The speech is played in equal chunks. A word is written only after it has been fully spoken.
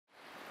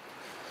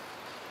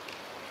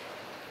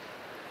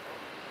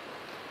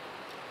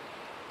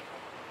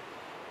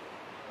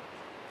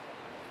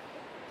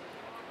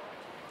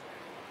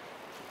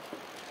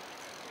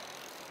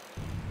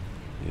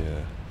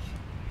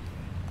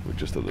We're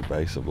just at the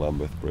base of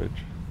Lambeth Bridge.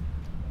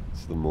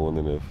 It's the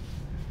morning of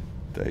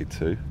day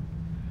 2.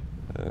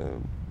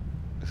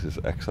 This is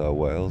XR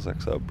Wales,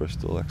 XR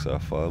Bristol,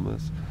 XR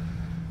Farmers,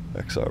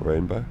 XR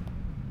Rainbow.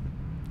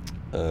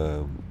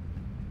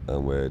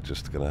 And we're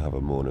just going to have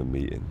a morning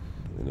meeting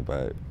in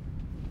about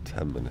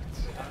 10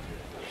 minutes.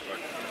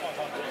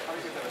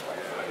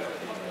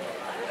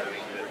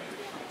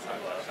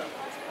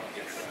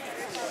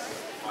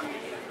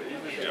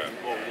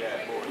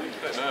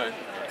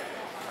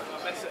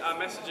 Our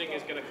messaging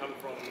is going to come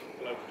from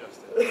local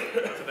justice, so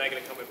they're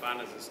going to come with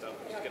banners and stuff,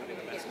 which is going to be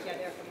the message.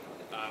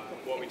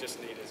 What we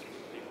just need is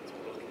people to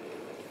block.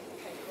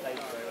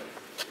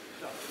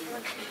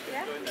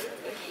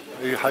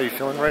 How are you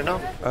feeling right now?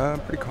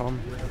 Pretty calm,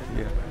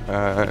 yeah.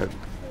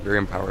 Very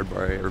empowered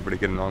by everybody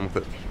getting on with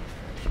it.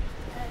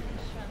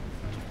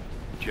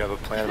 Do you have a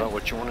plan about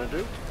what you want to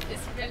do?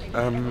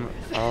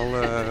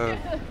 I'll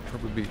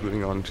probably be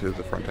gluing on to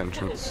the front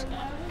entrance.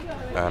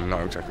 I'm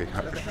not exactly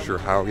sure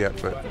how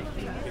yet, but...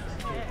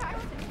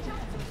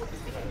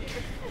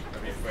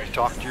 Have you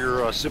talked to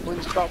your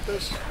siblings about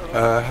this?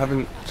 I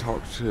haven't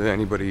talked to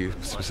anybody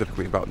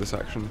specifically about this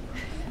action,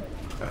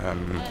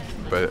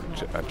 but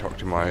I talked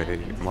to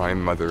my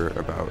mother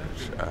about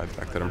the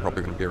fact that I'm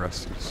probably going to be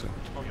arrested. So.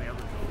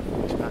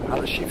 How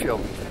does she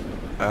feel?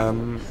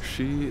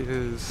 She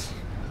is,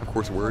 of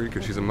course, worried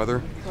because she's a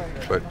mother,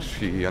 but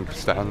she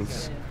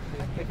understands,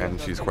 and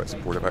she's quite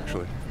supportive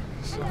actually.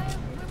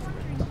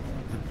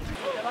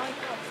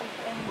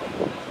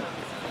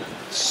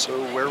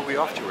 So where are we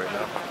off to right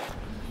now?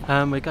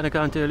 We're going to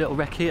go and do a little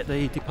recce at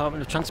the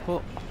Department of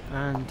Transport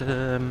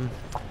and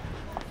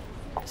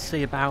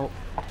see about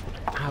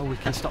how we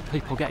can stop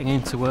people getting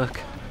into work.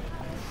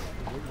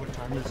 What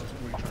time is it?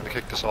 We're trying to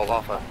kick this all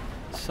off at?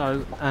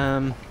 So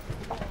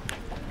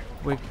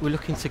we're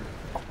looking to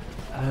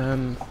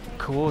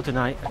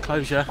coordinate a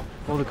closure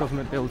of all the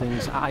government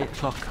buildings at 8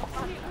 o'clock.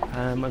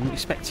 I'm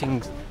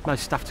expecting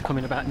most staff to come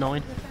in about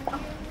 9.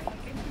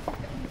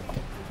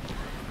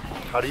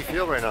 How do you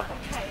feel right now?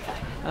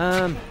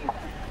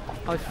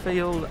 I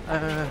feel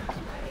a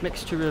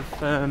mixture of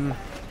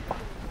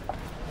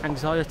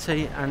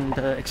anxiety and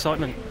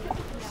excitement.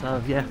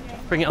 So yeah,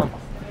 bring it on.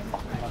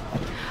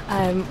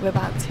 We're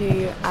about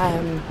to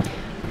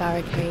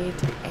barricade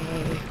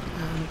a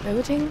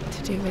building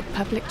to do with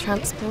public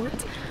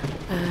transport.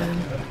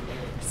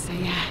 So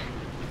yeah,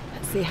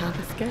 let's see how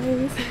this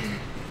goes.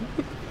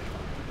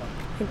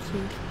 Thank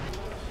you.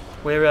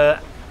 We're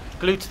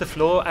glued to the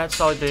floor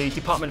outside the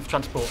Department of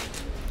Transport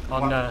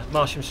on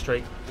Marsham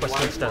Street,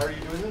 Westminster. Why are you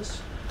doing this?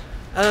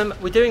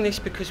 We're doing this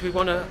because we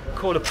want to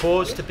call a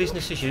pause to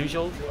business as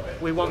usual.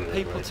 We want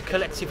people to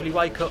collectively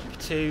wake up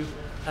to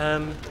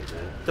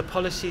the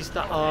policies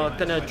that are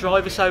going to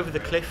drive us over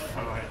the cliff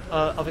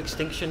of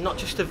extinction, not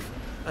just of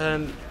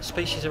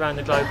species around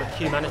the globe, but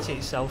humanity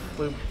itself.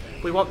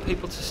 We want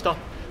people to stop,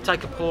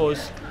 take a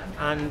pause,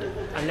 and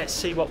let's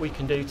see what we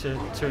can do to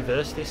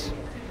reverse this.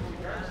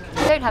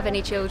 I don't have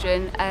any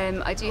children.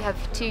 I do have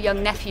 2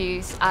 young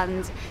nephews,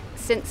 and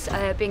since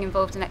being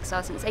involved in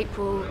XR since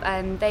April,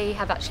 they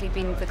have actually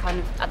been the kind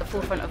of at the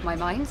forefront of my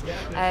mind.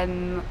 I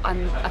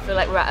feel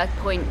like we're at a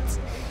point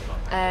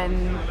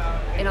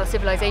in our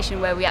civilization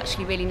where we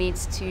actually really need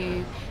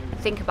to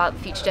think about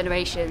future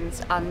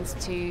generations and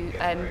to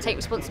take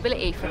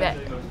responsibility for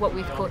what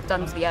we've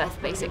done to the earth,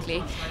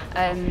 basically.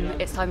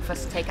 It's time for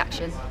us to take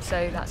action,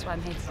 so that's why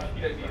I'm here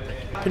today.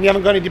 You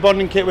haven't got any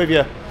debonding kit with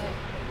you?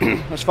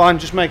 That's fine,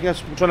 just making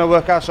us, we're trying to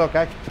work out,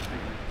 okay.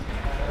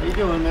 How you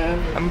doing, man?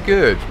 I'm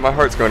good. My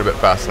heart's going a bit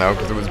fast now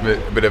because it was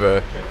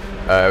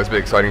a bit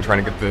exciting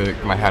trying to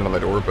get my hand on the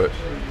door, but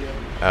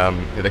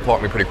they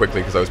clocked me pretty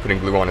quickly because I was putting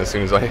glue on as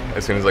soon as I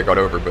got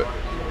over. But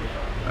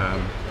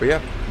yeah,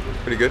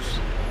 pretty good.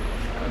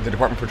 The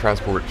Department for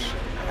Transport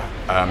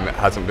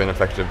hasn't been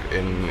effective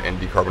in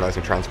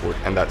decarbonising transport,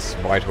 and that's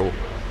vital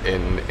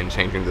in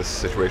changing this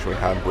situation we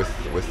have with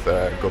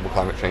global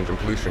climate change and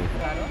pollution.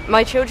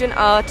 My children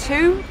are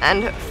 2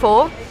 and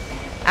 4,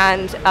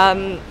 and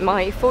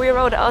my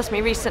 4-year-old asked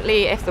me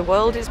recently if the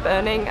world is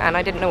burning, and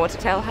I didn't know what to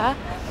tell her.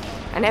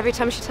 And every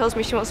time she tells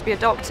me she wants to be a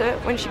doctor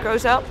when she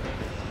grows up,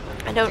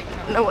 I don't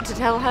know what to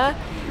tell her.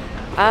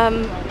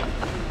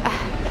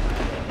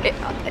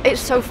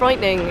 It's so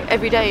frightening.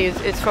 Every day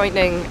it's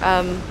frightening.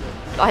 I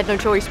had no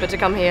choice but to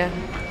come here.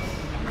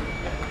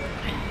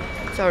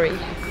 Sorry.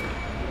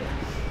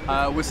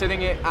 We're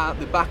sitting at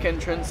the back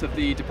entrance of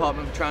the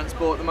Department of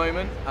Transport at the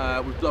moment.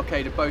 We've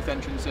blockaded both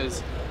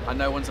entrances and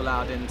no one's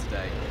allowed in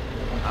today.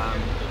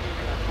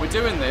 We're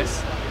doing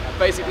this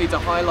basically to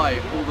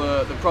highlight all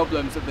the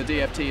problems that the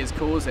DFT is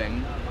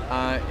causing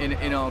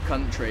in our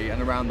country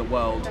and around the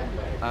world,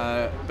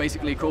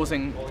 basically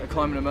causing a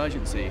climate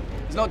emergency.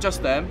 It's not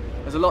just them,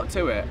 there's a lot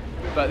to it,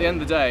 but at the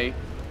end of the day,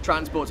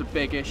 transport's a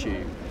big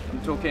issue.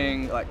 I'm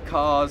talking like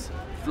cars,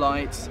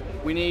 flights.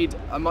 We need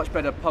a much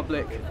better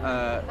public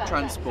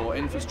transport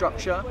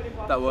infrastructure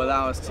that will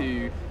allow us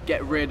to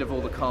get rid of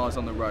all the cars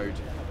on the road.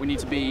 We need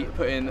to be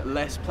putting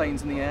less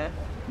planes in the air,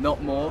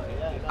 not more,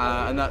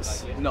 and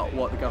that's not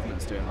what the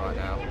government's doing right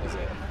now, is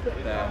it?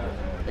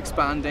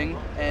 expanding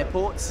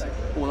airports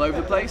all over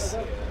the place.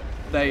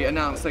 They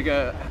announced they're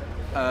going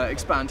to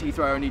expand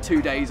Heathrow only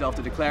 2 days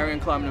after declaring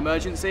a climate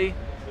emergency.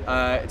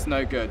 It's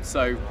no good.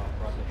 So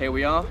here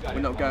we are,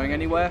 we're not going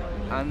anywhere,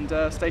 and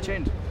stay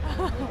tuned.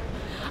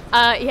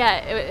 Yeah,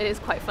 it is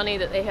quite funny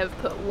that they have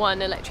put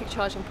one electric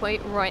charging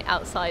point right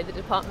outside the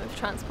Department of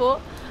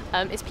Transport.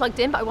 It's plugged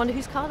in, but I wonder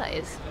whose car that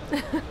is.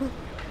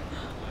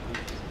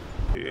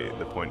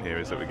 The point here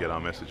is that we get our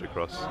message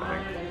across.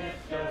 I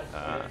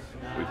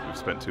think we've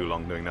spent too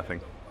long doing nothing.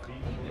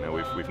 You know,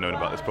 we've known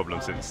about this problem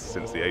since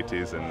the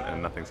 80s,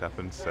 and nothing's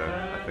happened. So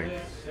I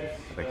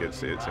think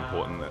it's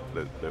important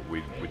that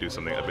we do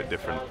something a bit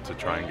different to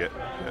try and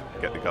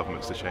get the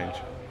governments to change.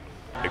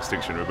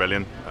 Extinction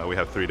Rebellion. We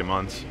have 3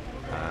 demands,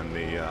 and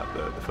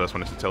the first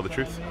one is to tell the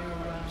truth.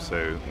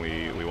 So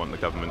we want the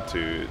government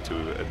to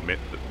admit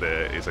that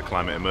there is a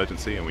climate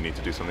emergency and we need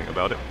to do something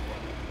about it.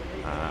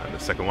 The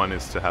second one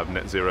is to have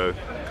net zero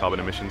carbon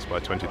emissions by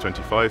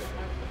 2025.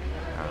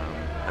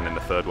 And then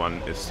the third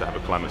one is to have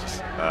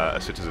a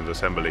citizens'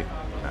 assembly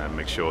and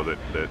make sure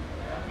that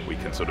we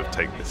can sort of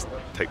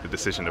take the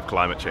decision of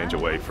climate change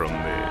away from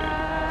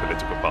the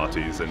political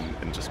parties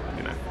and just,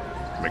 you know,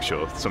 make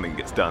sure something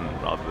gets done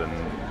rather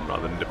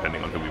than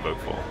depending on who we vote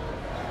for.